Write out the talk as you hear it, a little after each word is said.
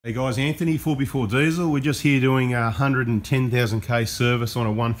Hey guys, Anthony, 4x4 Diesel. We're just here doing a 110,000k service on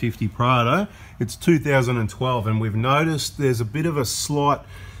a 150 Prado. It's 2012 and we've noticed there's a bit of a slight,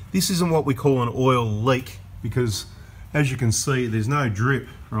 this isn't what we call an oil leak because as you can see there's no drip,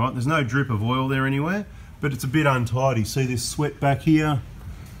 right? There's no drip of oil there anywhere, but it's a bit untidy. See this sweat back here?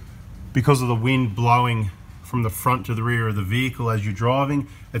 Because of the wind blowing from the front to the rear of the vehicle as you're driving,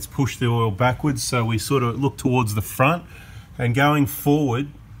 it's pushed the oil backwards, so we sort of look towards the front, and going forward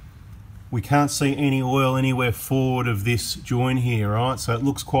we can't see any oil anywhere forward of this join here, right? So it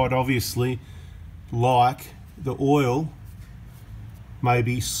looks quite obviously like the oil may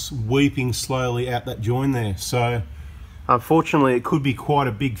be sweeping slowly out that join there. So unfortunately it could be quite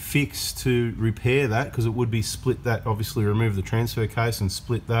a big fix to repair that, because it would be split that, obviously remove the transfer case and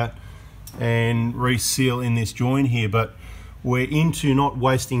split that and reseal in this join here. But we're into not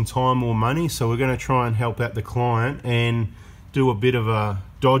wasting time or money, so we're going to try and help out the client and do a bit of a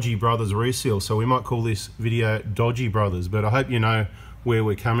Dodgy Brothers reseal. So we might call this video Dodgy Brothers, but I hope you know where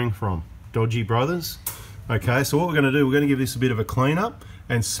we're coming from. Dodgy Brothers. Okay, so what we're going to do, we're going to give this a bit of a clean up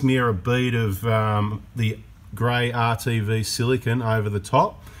and smear a bead of the grey RTV silicone over the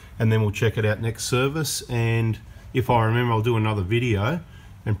top, and then we'll check it out next service. And if I remember, I'll do another video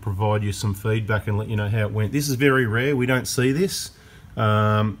and provide you some feedback and let you know how it went. This is very rare, we don't see this.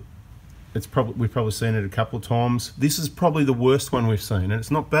 We've probably seen it a couple of times. This is probably the worst one we've seen, and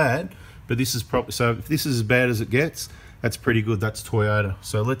it's not bad, but this is probably, so if this is as bad as it gets, that's pretty good. That's Toyota.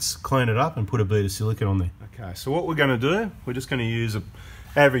 So let's clean it up and put a bead of silicone on there. Okay, so what we're going to do, we're just going to use an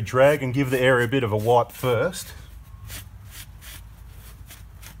average rag and give the area a bit of a wipe first.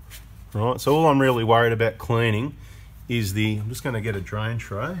 Right, so all I'm really worried about cleaning is I'm just going to get a drain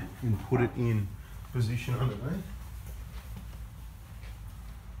tray and put it in position underneath.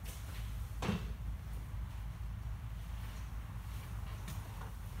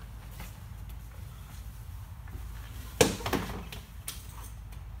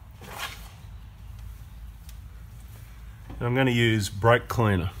 I'm going to use brake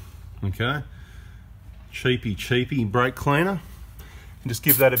cleaner, okay? Cheapy brake cleaner. And just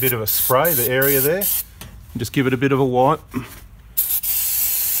give that a bit of a spray, the area there. And just give it a bit of a wipe.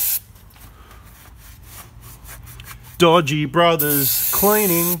 Dodgy Brothers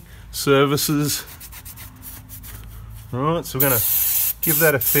Cleaning Services. Alright, so we're going to give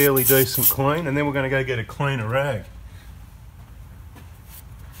that a fairly decent clean, and then we're going to go get a cleaner rag.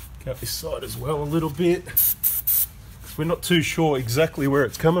 Go up this side as well a little bit. We're not too sure exactly where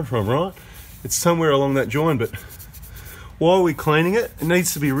it's coming from, right? It's somewhere along that join, but while we're cleaning it, it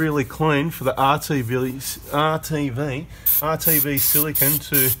needs to be really clean for the RTV silicone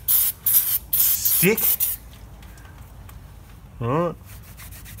to stick. All right.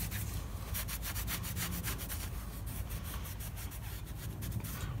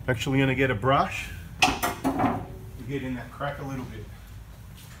 I'm actually going to get a brush to get in that crack a little bit.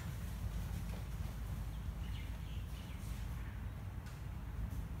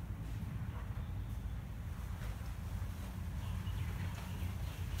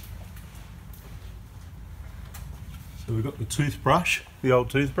 So we've got the toothbrush, the old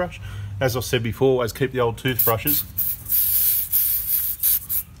toothbrush. As I said before, always keep the old toothbrushes.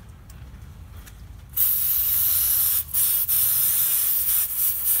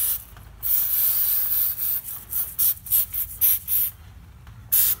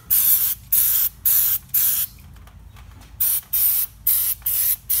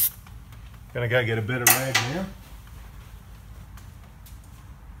 Gonna go get a better rag now.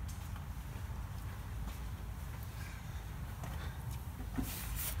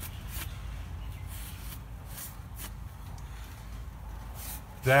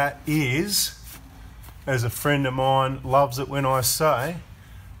 That is, as a friend of mine loves it when I say,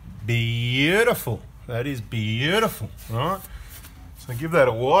 beautiful. That is beautiful, right? So give that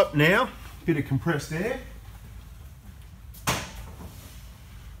a wipe now, bit of compressed air.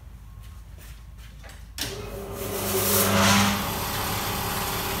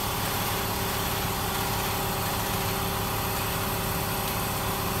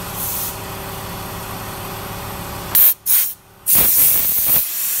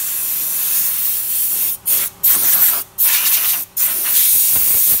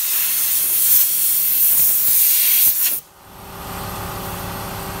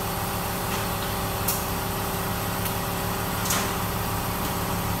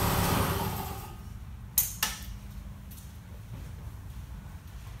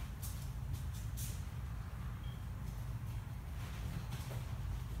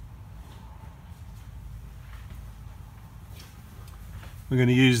 We're going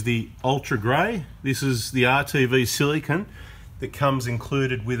to use the ultra grey. This is the RTV silicone that comes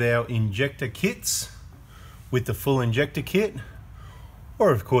included with our injector kits, with the full injector kit.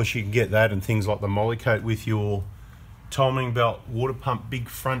 Or of course you can get that and things like the molly coat with your timing belt water pump big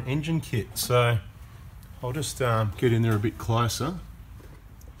front engine kit. So I'll just get in there a bit closer.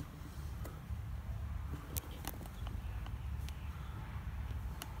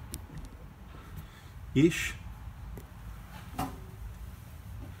 Ish.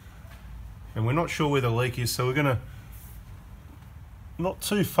 And we're not sure where the leak is, so we're gonna not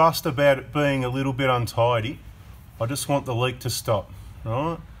too fussed about it being a little bit untidy. I just want the leak to stop,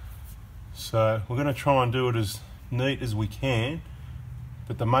 right? So we're gonna try and do it as neat as we can,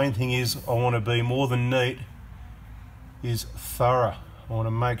 but the main thing is I want to be more than neat, is thorough. I want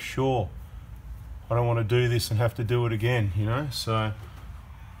to make sure. I don't want to do this and have to do it again, you know. So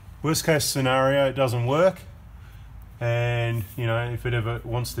worst case scenario, it doesn't work, and you know, if it ever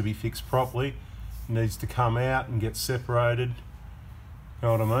wants to be fixed properly, it needs to come out and get separated, you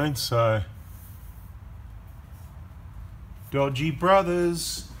know what I mean? So Dodgy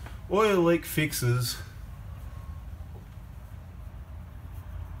Brothers oil leak fixes.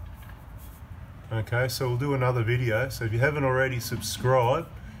 Okay, so we'll do another video. So if you haven't already subscribed,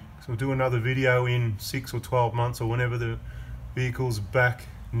 so we'll do another video in 6 or 12 months or whenever the vehicle's back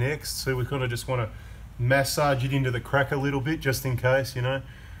next. So we kind of just want to massage it into the crack a little bit just in case, you know.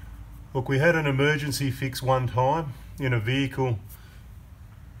 Look, we had an emergency fix one time in a vehicle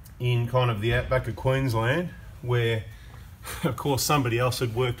in kind of the outback of Queensland where of course somebody else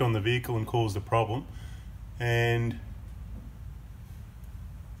had worked on the vehicle and caused the problem, and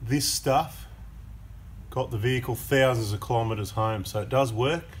this stuff got the vehicle thousands of kilometers home. So it does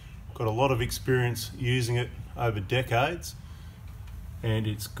work. Got a lot of experience using it over decades, and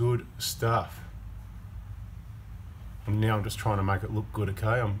it's good stuff. And now I'm just trying to make it look good.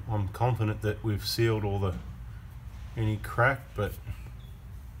 Okay, I'm confident that we've sealed all any crack, but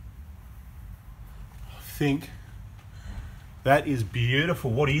I think that is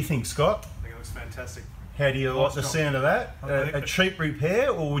beautiful. What do you think, Scott? I think it looks fantastic. How do you like the sound of that? A cheap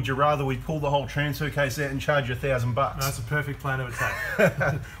repair, or would you rather we pull the whole transfer case out and charge you $1,000? No, that's a perfect plan of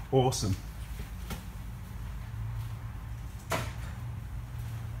attack. Awesome.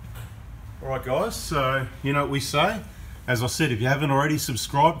 Alright guys, so you know what we say. As I said, if you haven't already,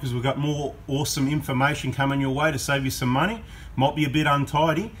 subscribe, because we've got more awesome information coming your way to save you some money. Might be a bit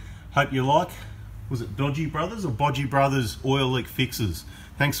untidy. Hope you like, was it Dodgy Brothers or Bodgy Brothers oil leak fixes?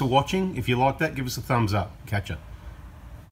 Thanks for watching. If you like that, give us a thumbs up. Catch ya.